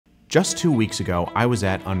Just 2 weeks ago, I was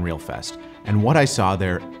at Unreal Fest, and what I saw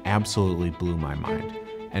there absolutely blew my mind.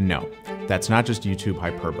 And no, that's not just YouTube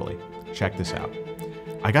hyperbole. Check this out.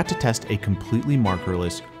 I got to test a completely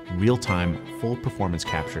markerless, real-time, full performance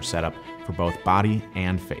capture setup for both body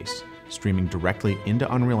and face, streaming directly into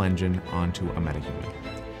Unreal Engine onto a MetaHuman.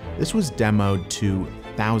 This was demoed to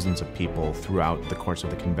thousands of people throughout the course of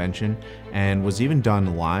the convention and was even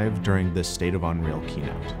done live during the State of Unreal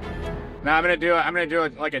keynote. Now I'm gonna do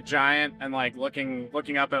it like a giant and like looking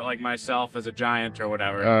up at like myself as a giant or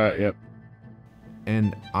whatever. Yep.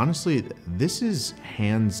 And honestly, this is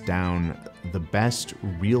hands down the best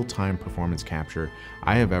real-time performance capture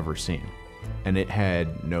I have ever seen. And it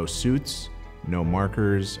had no suits, no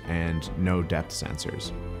markers, and no depth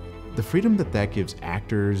sensors. The freedom that gives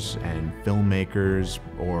actors and filmmakers,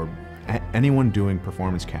 or anyone doing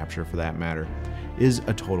performance capture for that matter, is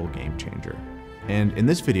a total game changer. And in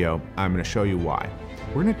this video, I'm going to show you why.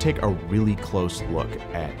 We're going to take a really close look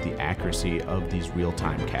at the accuracy of these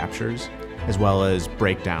real-time captures, as well as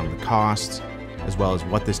break down the costs, as well as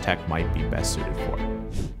what this tech might be best suited for.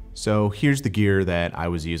 So here's the gear that I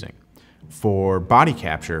was using. For body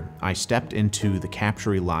capture, I stepped into the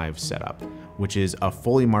CapturyLive setup, which is a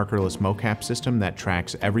fully markerless mocap system that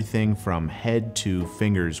tracks everything from head to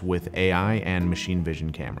fingers with AI and machine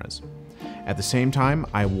vision cameras. At the same time,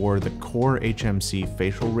 I wore the CoreHMC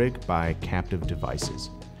facial rig by Captive Devices.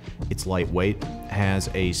 It's lightweight, has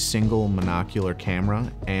a single monocular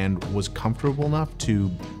camera, and was comfortable enough to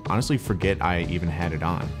honestly forget I even had it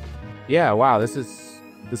on. Yeah, wow, this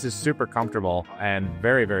is super comfortable and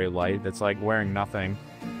very, very light. It's like wearing nothing.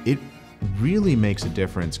 It really makes a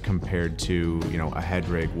difference compared to, a head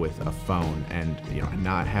rig with a phone and,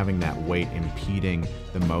 not having that weight impeding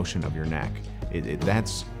the motion of your neck.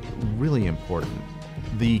 That's really important.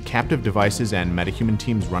 The Captive Devices and MetaHuman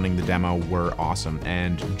teams running the demo were awesome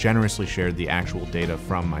and generously shared the actual data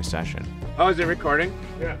from my session. Oh, is it recording?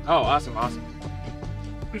 Yeah. Oh, awesome.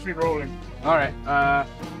 Just be rolling. All right.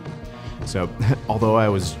 So, although I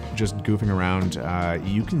was just goofing around,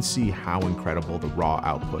 you can see how incredible the raw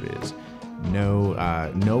output is.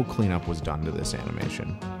 No cleanup was done to this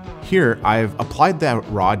animation. Here, I've applied that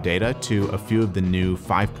raw data to a few of the new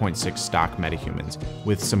 5.6 stock MetaHumans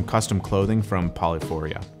with some custom clothing from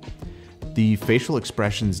Polyphoria. The facial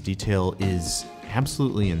expressions detail is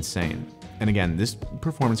absolutely insane. And again, this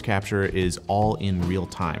performance capture is all in real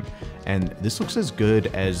time, and this looks as good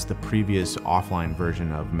as the previous offline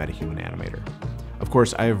version of Metahuman Animator. Of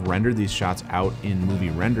course, I have rendered these shots out in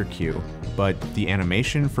Movie Render Queue, but the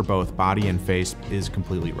animation for both body and face is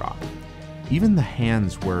completely raw. Even the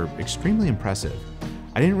hands were extremely impressive.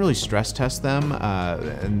 I didn't really stress test them,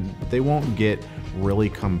 and they won't get really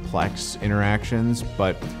complex interactions,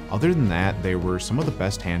 but other than that, they were some of the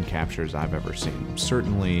best hand captures I've ever seen.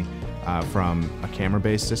 Certainly from a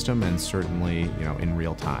camera-based system, and certainly, in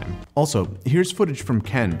real time. Also, here's footage from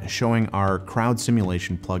Ken showing our crowd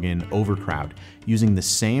simulation plugin OverCrowd using the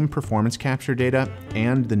same performance capture data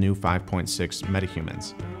and the new 5.6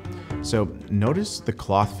 MetaHumans. So notice the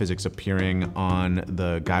cloth physics appearing on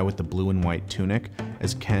the guy with the blue and white tunic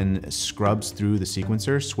as Ken scrubs through the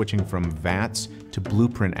sequencer, switching from VATs to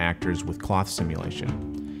blueprint actors with cloth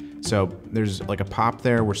simulation. So there's like a pop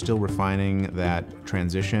there. We're still refining that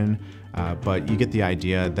transition, but you get the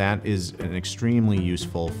idea. That is an extremely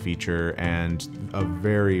useful feature and a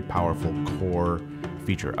very powerful core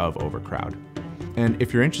feature of OverCrowd. And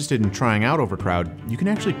if you're interested in trying out OverCrowd, you can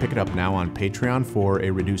actually pick it up now on Patreon for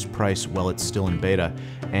a reduced price while it's still in beta,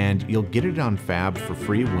 and you'll get it on Fab for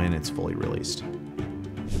free when it's fully released.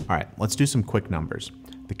 All right, let's do some quick numbers.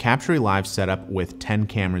 The CapturyLive setup with 10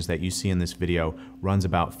 cameras that you see in this video runs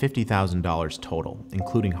about $50,000 total,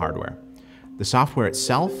 including hardware. The software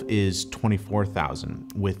itself is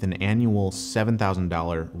 $24,000 with an annual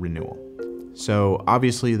 $7,000 renewal. So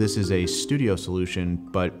obviously this is a studio solution,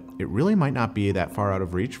 but it really might not be that far out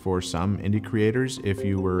of reach for some indie creators if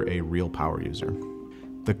you were a real power user.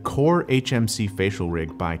 The CoreHMC facial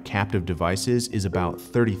rig by Captive Devices is about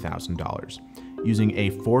 $30,000, using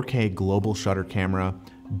a 4K global shutter camera,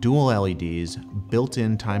 dual LEDs,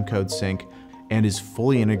 built-in timecode sync, and is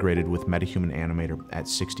fully integrated with Metahuman Animator at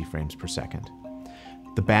 60 frames per second.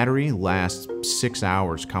 The battery lasts 6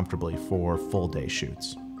 hours comfortably for full-day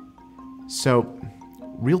shoots. So,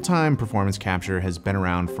 real-time performance capture has been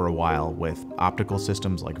around for a while with optical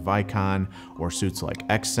systems like Vicon or suits like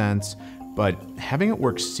Xsens, but having it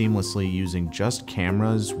work seamlessly using just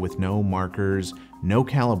cameras with no markers, no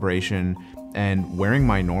calibration, and wearing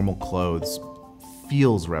my normal clothes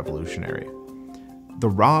feels revolutionary. The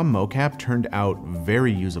raw mocap turned out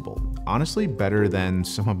very usable, honestly better than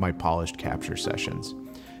some of my polished capture sessions.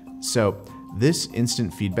 So this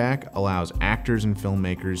instant feedback allows actors and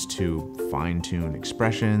filmmakers to fine-tune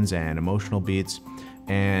expressions and emotional beats,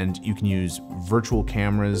 and you can use virtual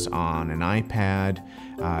cameras on an iPad,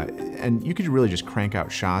 and you could really just crank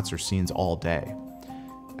out shots or scenes all day.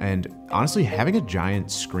 And honestly, having a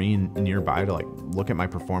giant screen nearby to look at my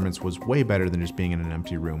performance was way better than just being in an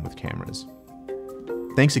empty room with cameras.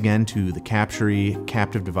 Thanks again to the Captury,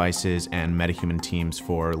 Captive Devices, and MetaHuman teams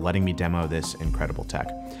for letting me demo this incredible tech.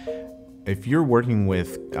 If you're working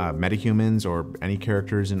with MetaHumans or any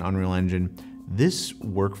characters in Unreal Engine, this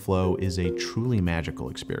workflow is a truly magical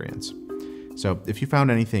experience. So if you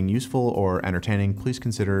found anything useful or entertaining, please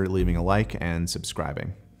consider leaving a like and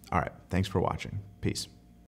subscribing. All right, thanks for watching. Peace.